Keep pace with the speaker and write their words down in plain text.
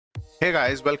Hey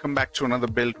guys, welcome back to another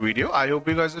build video. I hope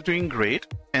you guys are doing great.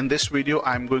 In this video,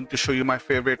 I'm going to show you my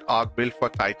favorite arc build for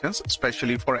Titans,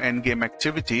 especially for endgame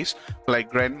activities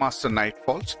like Grandmaster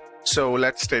Nightfalls. So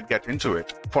let's get into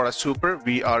it. For a super,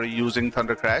 we are using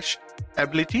Thunder Crash.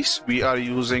 Abilities, we are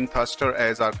using Thruster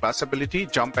as our class ability,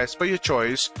 Jump as per your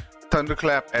choice,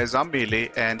 Thunderclap as our melee,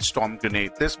 and Storm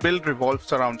Grenade. This build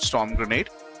revolves around Storm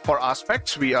Grenade. For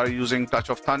aspects, we are using Touch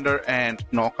of Thunder and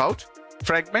Knockout.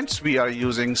 Fragments, we are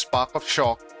using Spark of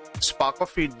Shock, Spark of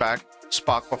Feedback,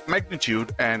 Spark of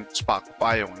Magnitude, and Spark of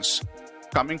Ions.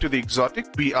 Coming to the exotic,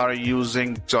 we are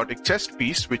using Exotic Chest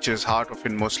Piece, which is Heart of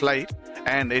Inmost Light,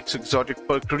 and its exotic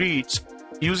perk reads,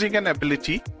 using an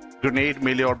ability, Grenade,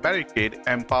 Melee, or Barricade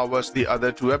empowers the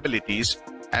other two abilities.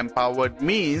 Empowered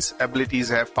means abilities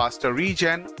have faster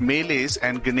regen, melees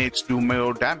and grenades do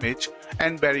more damage,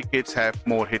 and barricades have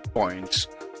more hit points.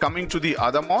 Coming to the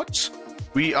other mods,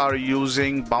 we are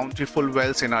using Bountiful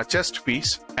Wells in our chest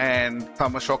piece and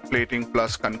Thermoshock Plating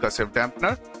plus Concussive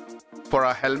Dampener. For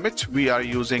our helmet, we are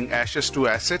using Ashes to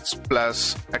Acids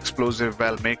plus Explosive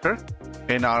Well Maker.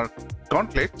 In our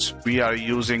gauntlets, we are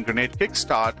using Grenade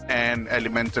Kickstart and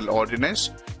Elemental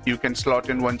Ordinance. You can slot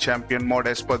in one champion mod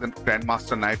as per the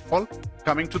Grandmaster Nightfall.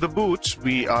 Coming to the boots,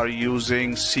 we are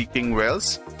using Seeking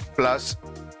Wells plus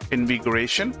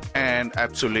Invigoration and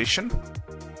Absolution.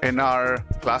 In our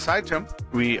class item,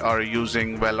 we are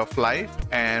using Well of Life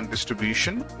and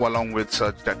Distribution along with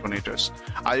Surge Detonators.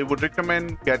 I would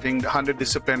recommend getting 100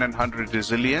 Discipline and 100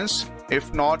 Resilience.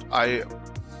 If not, I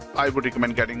would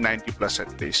recommend getting 90 plus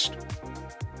at least.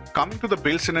 Coming to the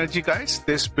build synergy, guys,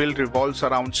 this build revolves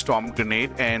around Storm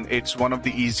Grenade and it's one of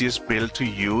the easiest build to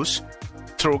use.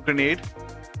 Throw Grenade,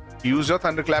 use your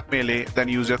Thunderclap melee, then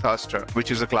use your Thruster, which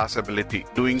is a class ability.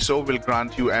 Doing so will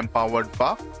grant you empowered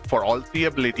buff for all three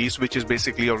abilities, which is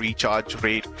basically a recharge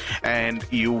rate, and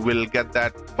you will get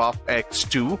that buff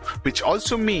X2, which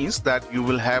also means that you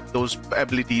will have those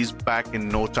abilities back in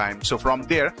no time. So from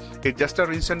there, it's just a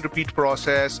rinse and repeat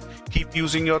process. Keep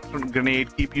using your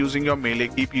grenade, keep using your melee,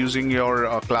 keep using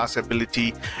your class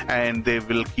ability, and they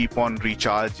will keep on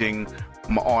recharging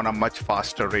on a much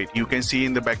faster rate. You can see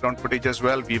in the background footage as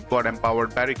well, we've got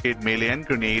empowered barricade, melee, and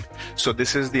grenade. So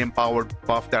this is the empowered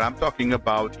buff that I'm talking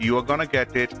about. You are gonna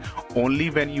get it only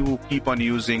when you keep on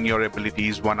using your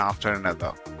abilities one after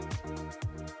another.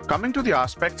 Coming to the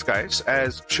aspects, guys,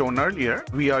 as shown earlier,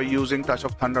 we are using Touch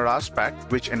of Thunder aspect,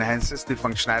 which enhances the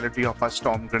functionality of our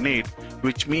Storm Grenade,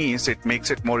 which means it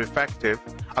makes it more effective.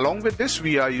 Along with this,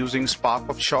 we are using Spark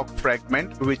of Shock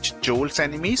Fragment, which jolts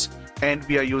enemies, and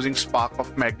we are using Spark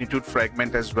of Magnitude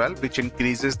Fragment as well, which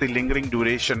increases the lingering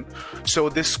duration. So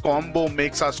this combo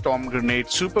makes our Storm Grenade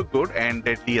super good and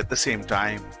deadly at the same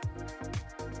time.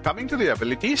 Coming to the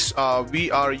abilities, we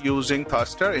are using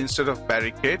Thruster instead of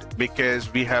Barricade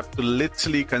because we have to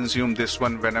literally consume this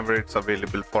one whenever it's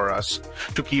available for us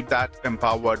to keep that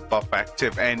empowered buff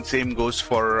active, and same goes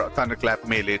for Thunderclap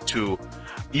melee too.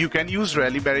 You can use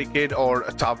Rally Barricade or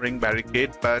a Towering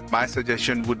Barricade, but my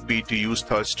suggestion would be to use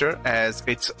Thruster as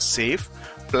it's safe,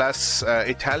 plus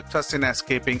it helps us in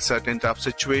escaping certain tough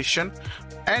situation,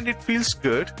 and it feels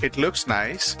good, it looks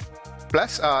nice,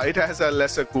 plus it has a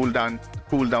lesser cooldown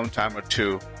timer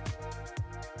too.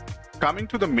 Coming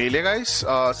to the melee, guys,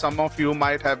 some of you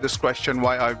might have this question,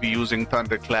 why are we using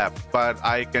Thunderclap? But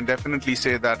I can definitely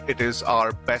say that it is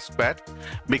our best bet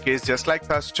because just like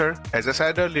Thruster, as I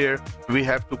said earlier, we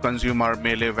have to consume our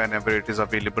melee whenever it is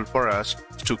available for us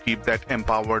to keep that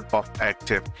empowered buff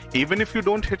active. Even if you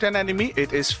don't hit an enemy,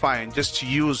 it is fine. Just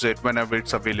use it whenever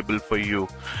it's available for you.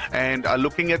 And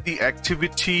looking at the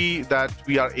activity that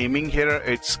we are aiming here,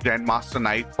 it's Grandmaster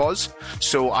Nightfalls.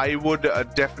 So I would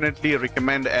definitely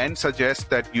recommend and suggest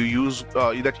that you use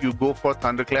go for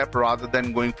Thunderclap rather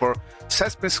than going for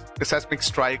Seismic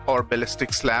Strike or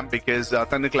Ballistic Slam, because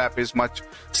Thunderclap is much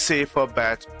safer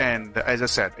bet, and as I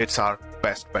said, it's our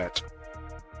best bet.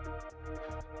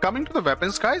 Coming to the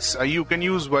weapons, guys, you can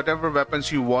use whatever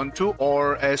weapons you want to,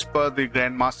 or as per the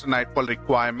Grandmaster Nightfall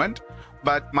requirement.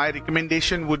 But my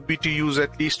recommendation would be to use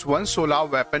at least one solar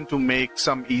weapon to make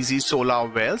some easy solar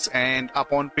wells, and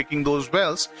upon picking those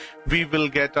wells, we will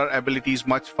get our abilities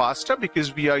much faster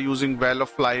because we are using Well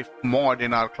of Life mod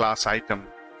in our class item.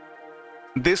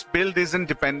 This build isn't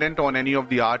dependent on any of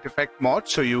the artifact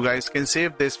mods, so you guys can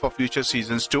save this for future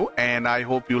seasons too, and I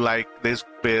hope you like this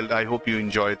build. I hope you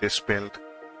enjoy this build.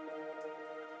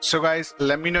 So guys,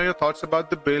 let me know your thoughts about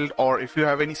the build, or if you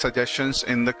have any suggestions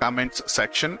in the comments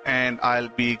section, and I'll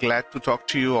be glad to talk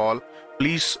to you all.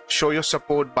 Please show your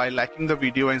support by liking the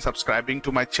video and subscribing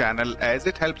to my channel, as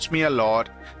it helps me a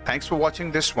lot. Thanks for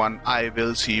watching this one. I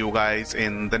will see you guys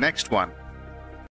in the next one.